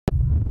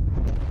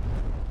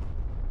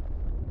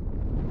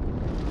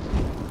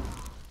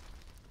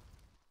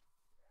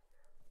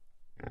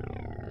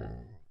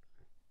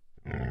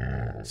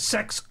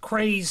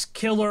Sex-crazed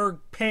killer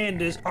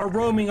pandas are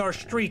roaming our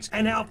streets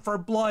and out for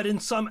blood in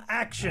some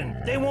action.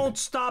 They won't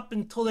stop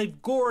until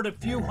they've gored a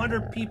few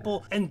hundred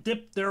people and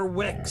dipped their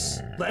wicks.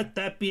 Let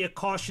that be a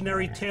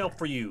cautionary tale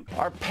for you.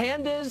 Are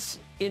pandas,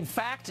 in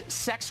fact,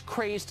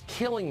 sex-crazed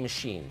killing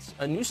machines?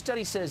 A new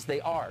study says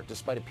they are,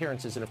 despite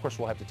appearances, and of course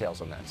we'll have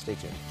details on that. Stay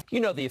tuned. You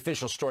know the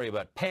official story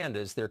about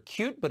pandas. They're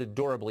cute but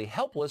adorably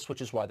helpless,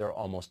 which is why they're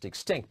almost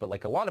extinct. But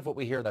like a lot of what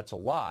we hear, that's a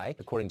lie.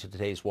 According to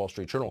today's Wall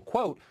Street Journal,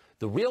 quote,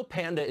 "The real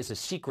panda is a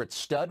secret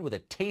stud with a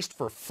taste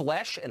for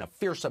flesh and a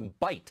fearsome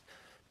bite.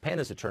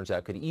 Pandas, it turns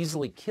out, could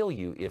easily kill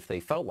you if they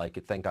felt like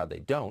it. Thank God they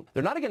don't.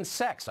 They're not against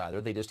sex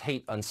either. They just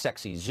hate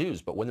unsexy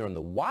zoos. But when they're in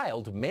the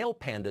wild, male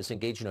pandas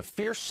engage in a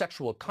fierce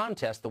sexual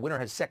contest. The winner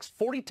has sex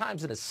 40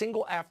 times in a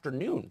single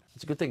afternoon.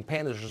 It's a good thing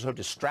pandas are so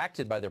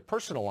distracted by their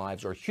personal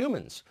lives, or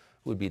humans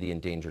would be the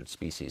endangered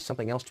species.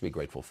 Something else to be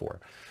grateful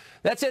for.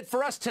 That's it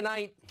for us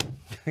tonight.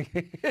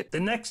 The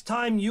next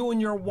time you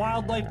and your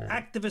wildlife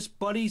activist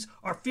buddies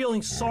are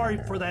feeling sorry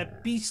for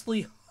that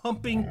beastly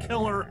humping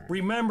killer,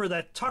 remember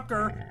that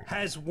Tucker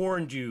has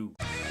warned you.